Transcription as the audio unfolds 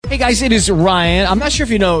Hey guys, it is Ryan. I'm not sure if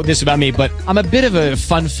you know this about me, but I'm a bit of a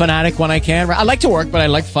fun fanatic when I can. I like to work, but I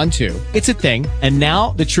like fun too. It's a thing. And now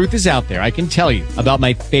the truth is out there. I can tell you about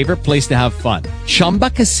my favorite place to have fun. Chumba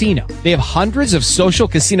Casino. They have hundreds of social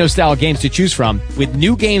casino style games to choose from with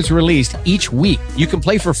new games released each week. You can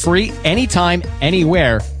play for free anytime,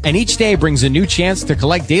 anywhere. And each day brings a new chance to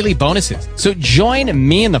collect daily bonuses. So join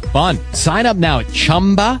me in the fun. Sign up now at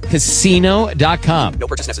ChumbaCasino.com. No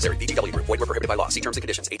purchase necessary. VGW Group. Void where prohibited by law. See terms and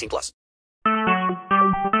conditions. 18+.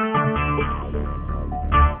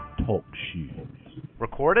 Talk shoes.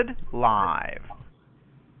 Recorded live.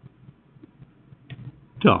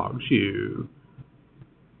 Talk shoe.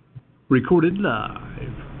 Recorded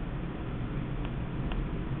live.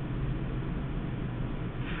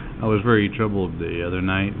 I was very troubled the other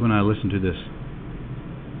night when I listened to this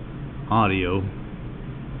audio.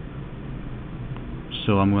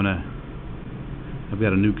 So I've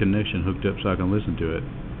got a new connection hooked up so I can listen to it.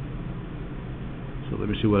 So let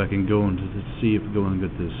me see what I can go and see if I go and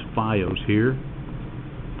get this FiOS here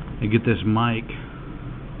and get this mic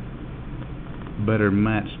better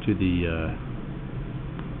matched to the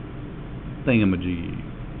thingamajig.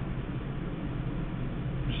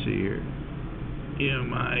 Let's see here.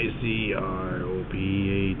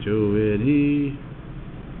 MICROPHONE.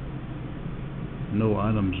 No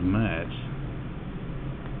items matched.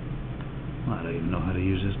 I don't even know how to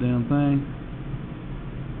use this damn thing.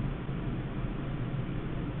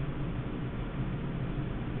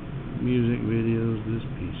 Music, videos, this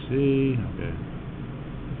PC. Okay.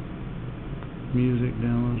 Music,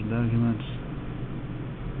 downloads, documents.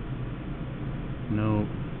 Nope.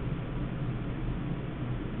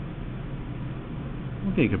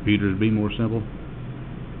 Okay, computers, be more simple.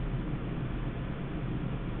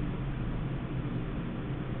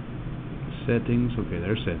 Settings. Okay,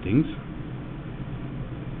 there's settings.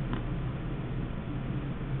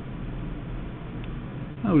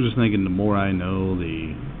 I was just thinking the more I know,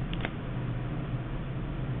 the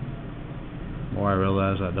more I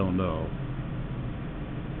realize I don't know.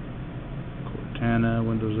 Cortana,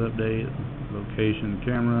 Windows Update, location,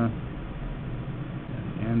 camera,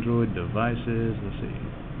 Android devices. Let's see,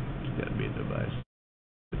 it's got to be a device.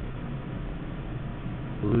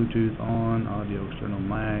 Bluetooth on, audio external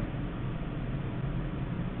mic.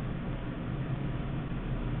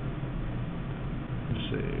 Let's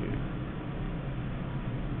see.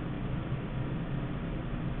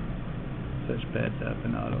 Touchpad tap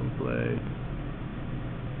and autoplay.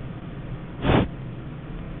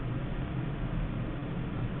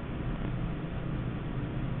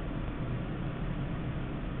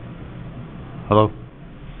 Hello?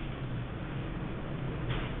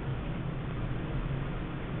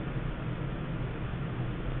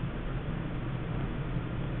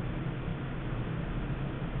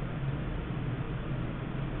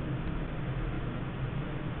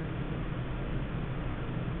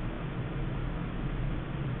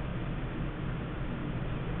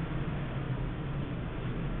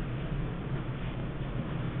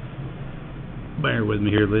 Bear with me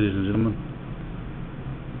here, ladies and gentlemen.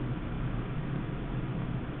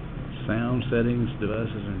 Sound settings,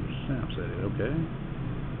 devices, and sound settings. Okay.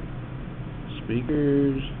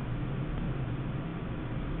 Speakers.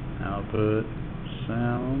 Output.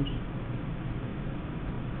 Sounds.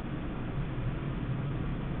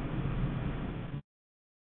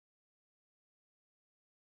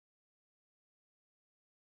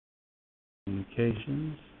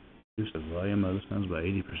 Communications. Reduce the volume of the sounds by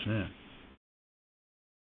 80%.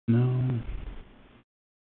 No.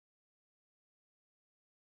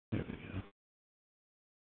 There we go.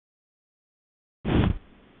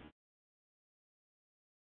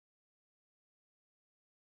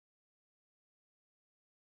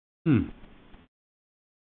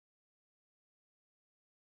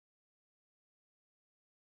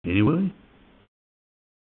 Anyway,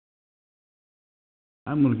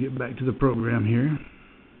 I'm going to get back to the program here.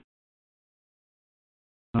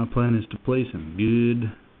 My plan is to play some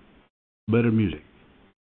good, better music.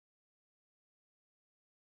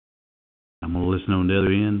 I'm going to listen on the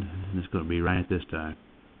other end, and it's going to be right this time.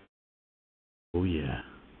 Oh, yeah.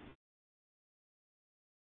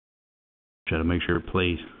 Try to make sure it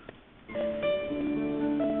plays.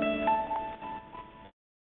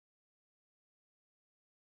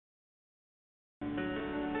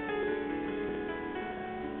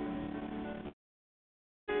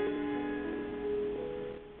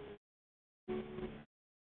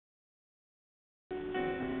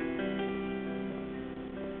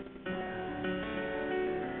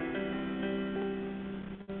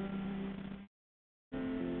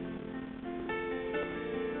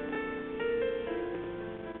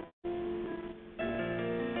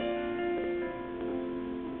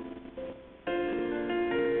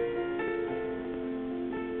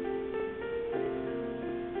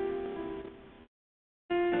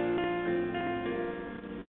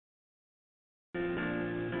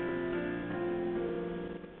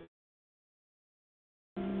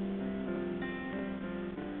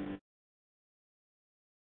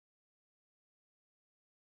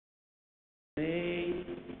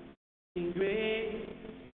 Grace,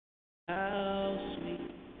 how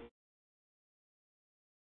sweet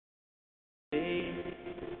a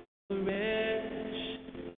wretch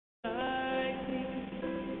like me.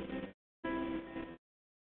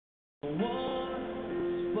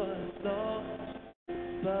 Once was lost,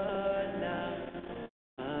 but now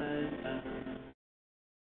I'm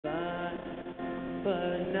found.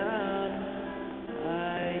 But now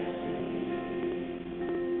I see.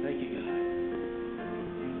 Thank you, God.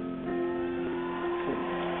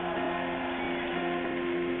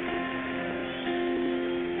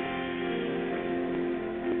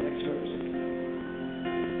 Next verse.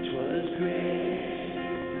 'Twas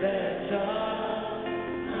grace that taught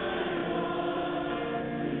my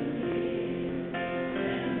walk in thee,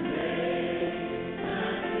 and made my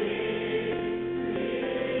feet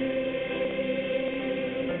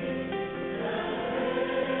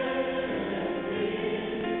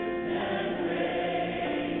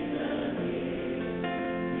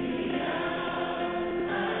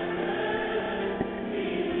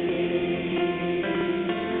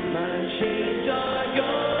my chains are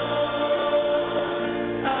gone.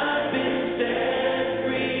 I've been set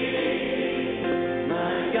free.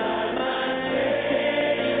 My God, my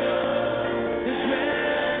Savior has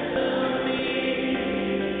ransomed me.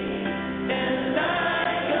 And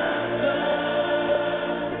like a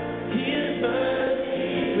flood, His mercy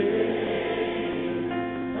rains.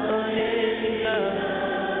 Unending love,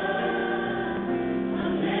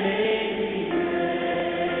 amazing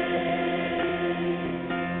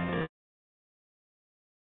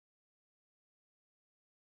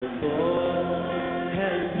the Lord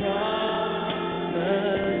has promised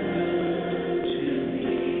good to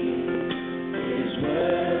me. His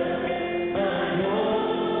word of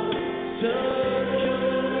hope so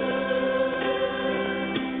true.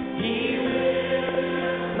 He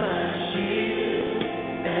will my shield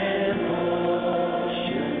and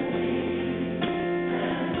portion be.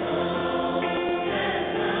 And all that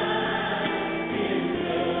life is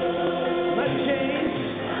good. My chains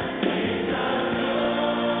are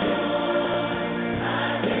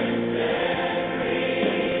I've been set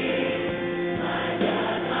free. My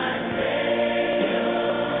God, my Savior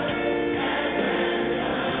has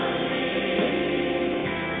ransomed me.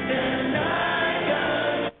 And I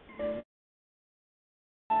got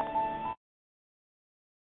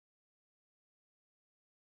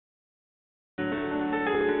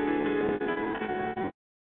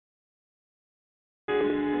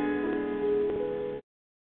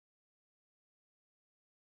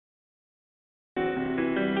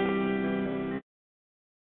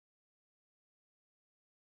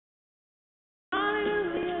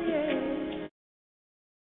hallelujah, yeah.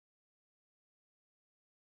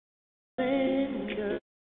 Surrender.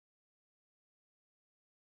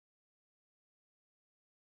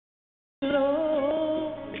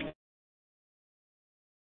 Lord,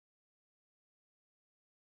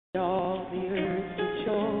 all the earth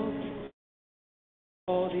rejoice,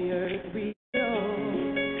 all the earth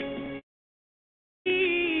rejoice.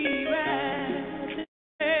 He rises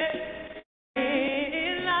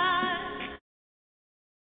in light,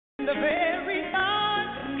 the very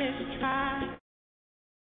darkness tries.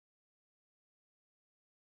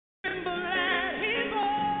 Tremble at His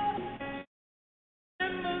voice,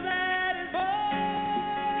 tremble at His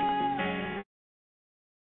voice.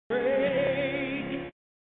 Praise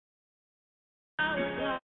our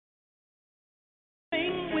God,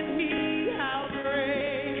 sing with me.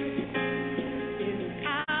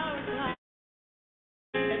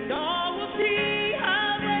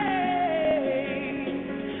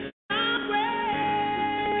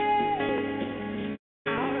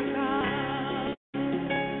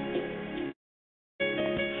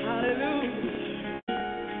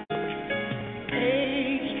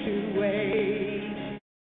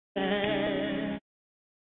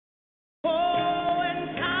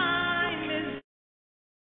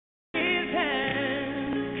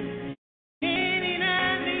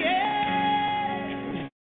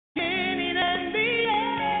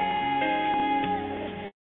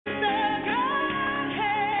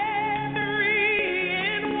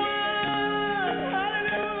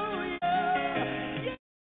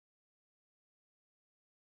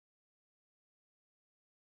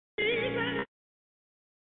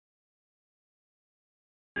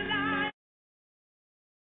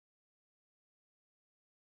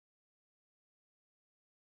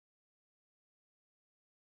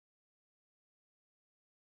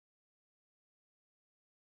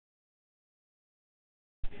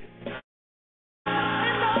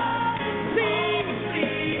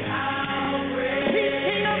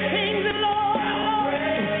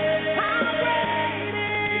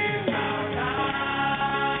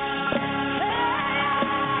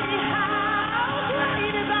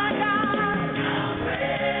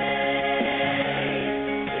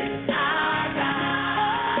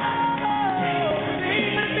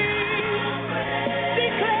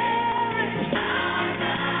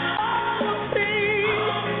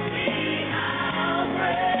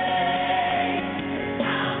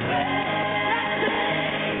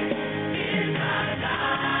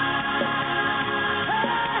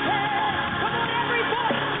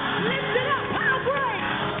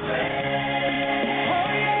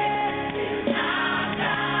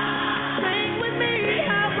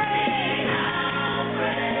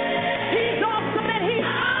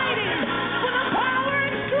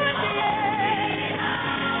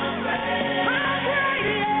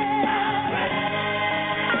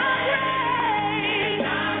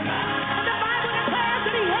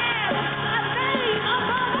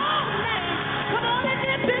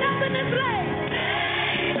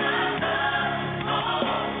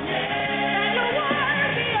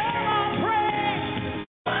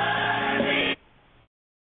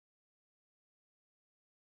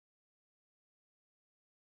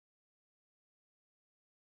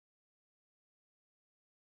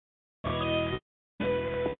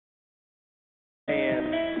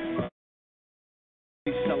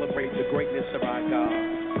 greatness of our God.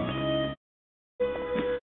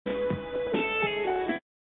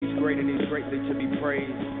 He's great and he's greatly to be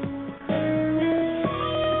praised.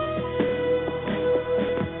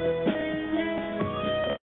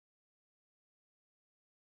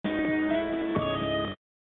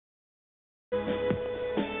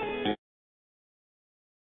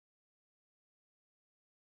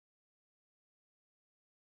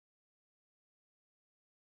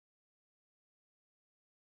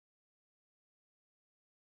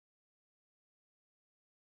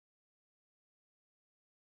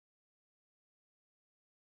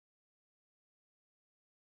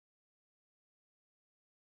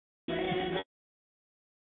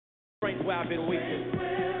 Strength where I've been weak.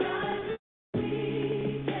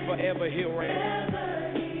 Forever he'll reign.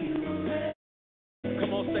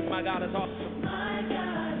 Come on, say my God is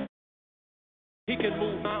awesome. He can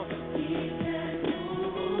move mountains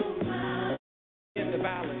in the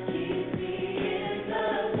valley.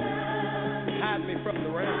 Hide me from the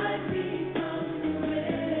rain.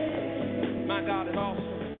 My God is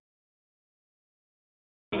awesome.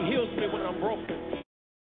 He heals me when I'm broken.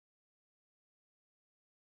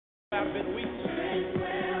 I've been weak.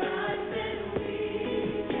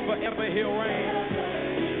 Forever he'll reign.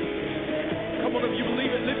 Come on, if you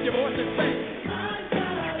believe it, lift your voice and say.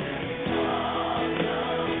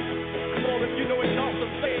 Come on, if you know it's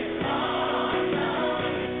awesome, say it.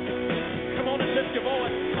 Come on and lift your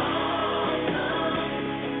voice.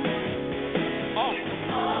 Awesome.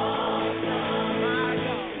 My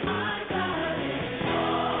God.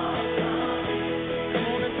 Come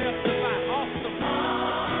on and testify. Awesome.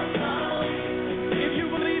 If you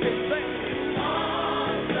believe it, say it.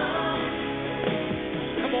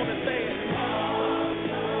 Come on and say it.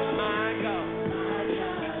 My God.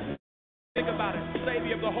 Think about it.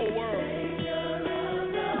 Savior of the whole world.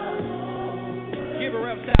 Giver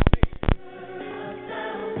of salvation.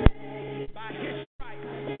 By his stripes,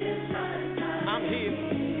 I'm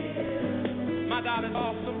healed. My God is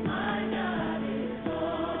awesome.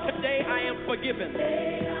 Today I am forgiven.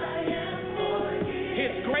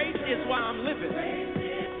 His grace is why I'm living.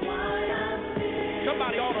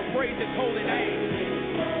 Somebody ought to praise his holy name.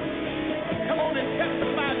 Come on and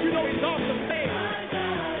testify. You know he's awesome. Say it.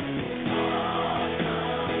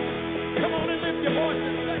 Come on and lift your voice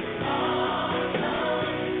and say it.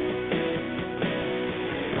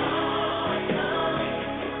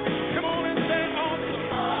 Come on and say awesome.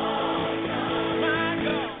 My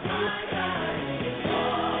God.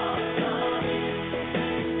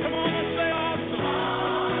 Come on and say awesome.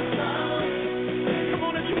 Come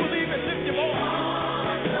on, if you believe it, lift your voice.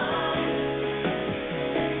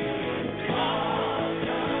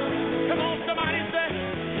 Come on, somebody.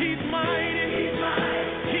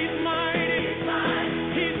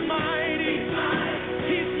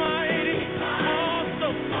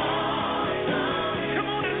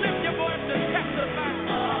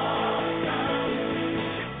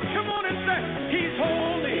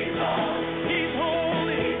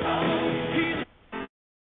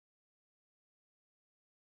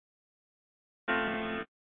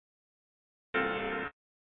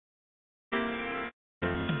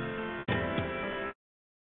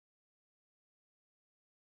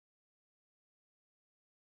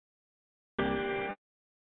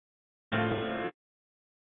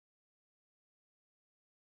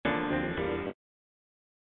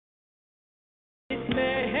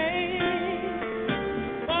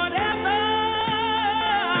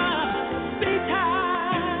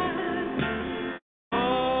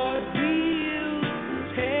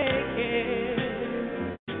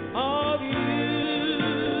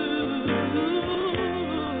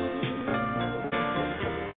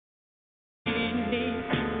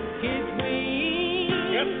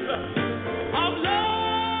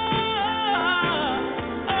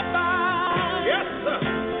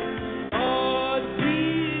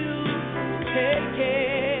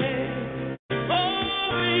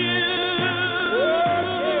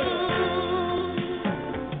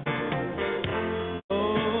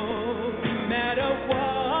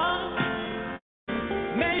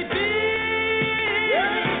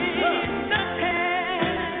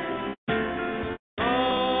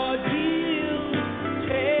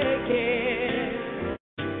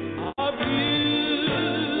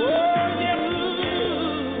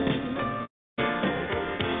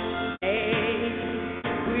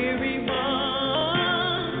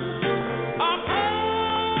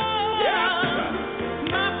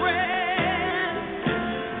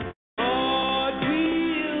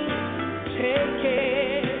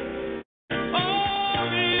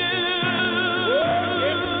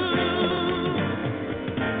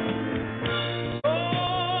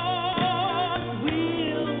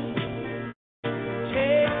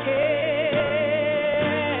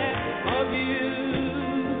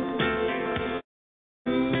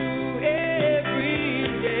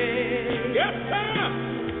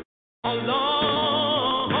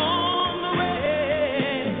 along the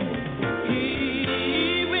way.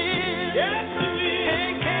 He will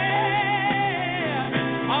take care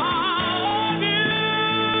of you.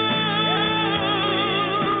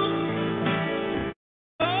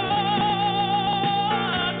 God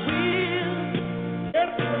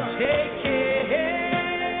will take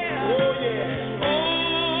care of you.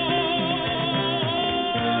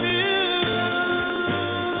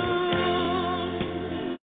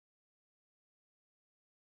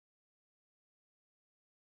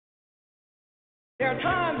 There are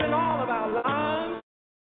times in all of our lives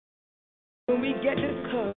when we get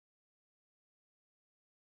discouraged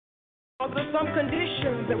because of some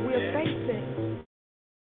conditions that we're facing.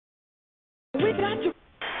 We got to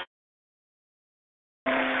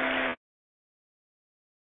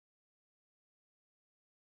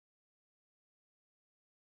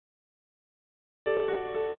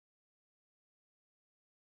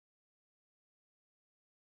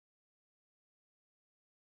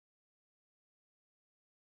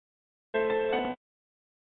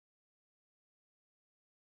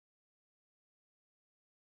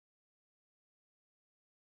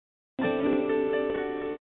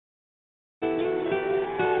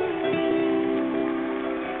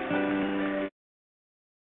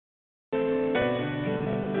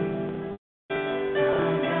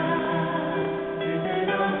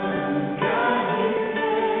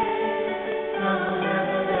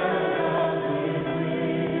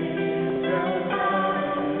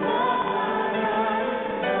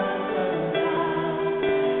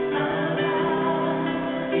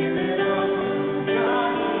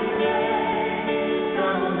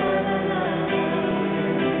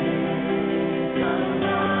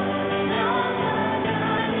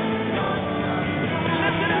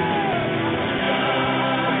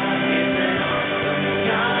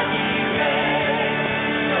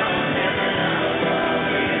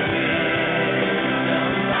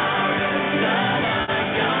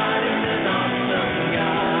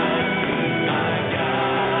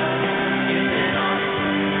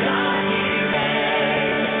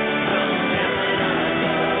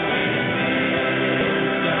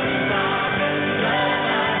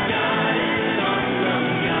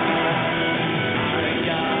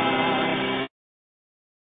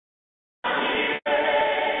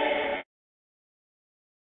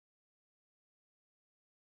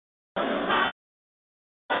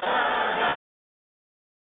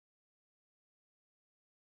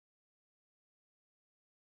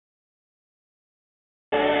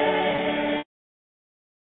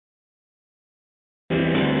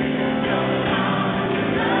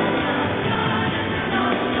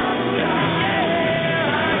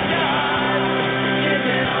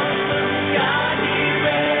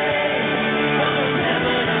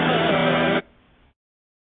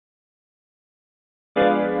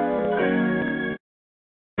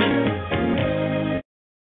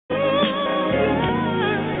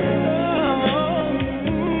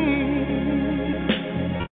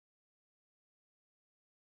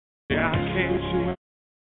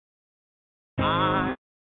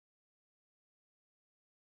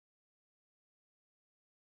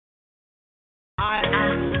I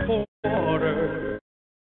asked for water.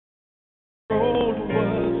 Road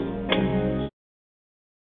was.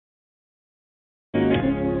 He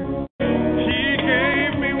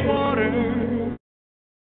gave me water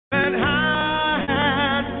that I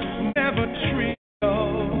had never dreamed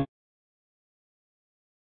of.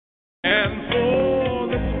 And for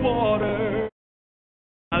this water,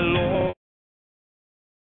 my Lord.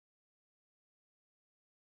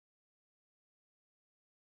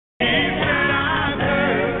 He said, I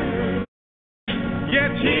heard,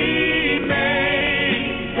 yet he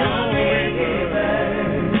made no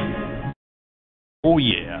river. Oh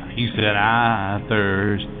yeah, he said, I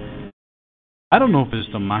thirst. I don't know if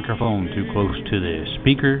it's the microphone too close to the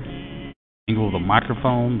speaker, angle of the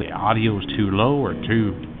microphone, the audio is too low or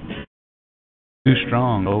too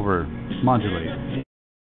strong over modulated.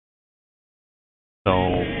 So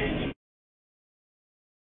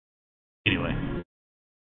anyway,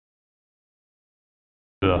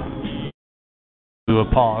 do a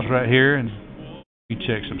pause right here and we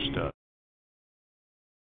check some stuff.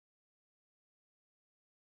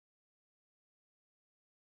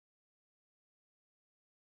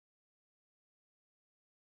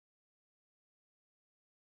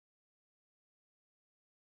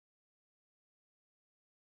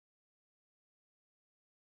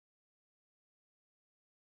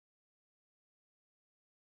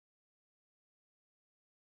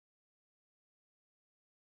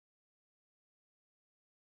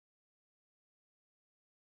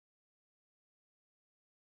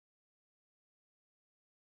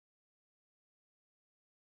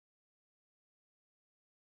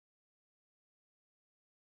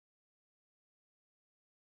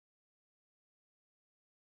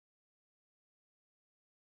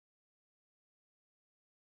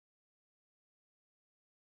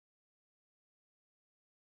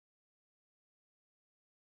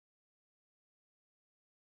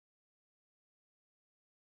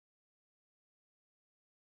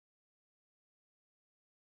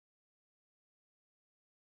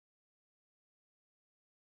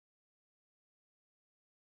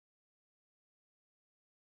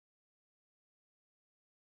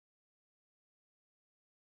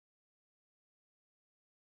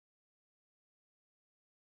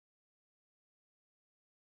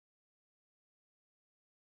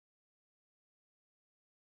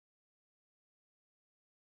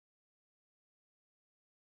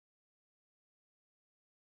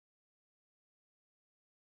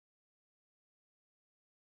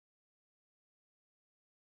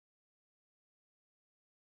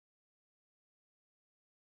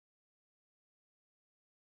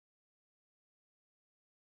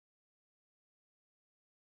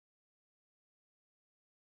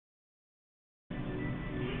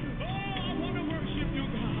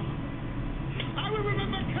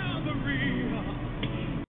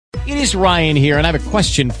 It is Ryan here, and I have a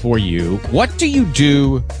question for you. What do you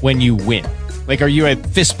do when you win? Like, are you a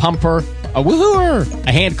fist pumper, a woohooer,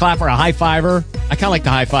 a hand clapper, a high fiver? I kind of like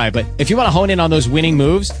the high five, but if you want to hone in on those winning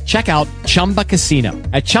moves, check out Chumba Casino.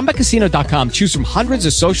 At ChumbaCasino.com, choose from hundreds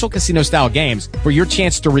of social casino-style games for your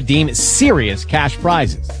chance to redeem serious cash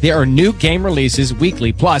prizes. There are new game releases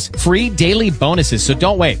weekly, plus free daily bonuses. So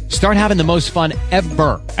don't wait. Start having the most fun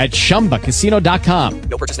ever at ChumbaCasino.com.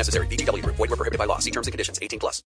 No purchase necessary. VGW Group. Void where prohibited by law. See terms and conditions. 18+.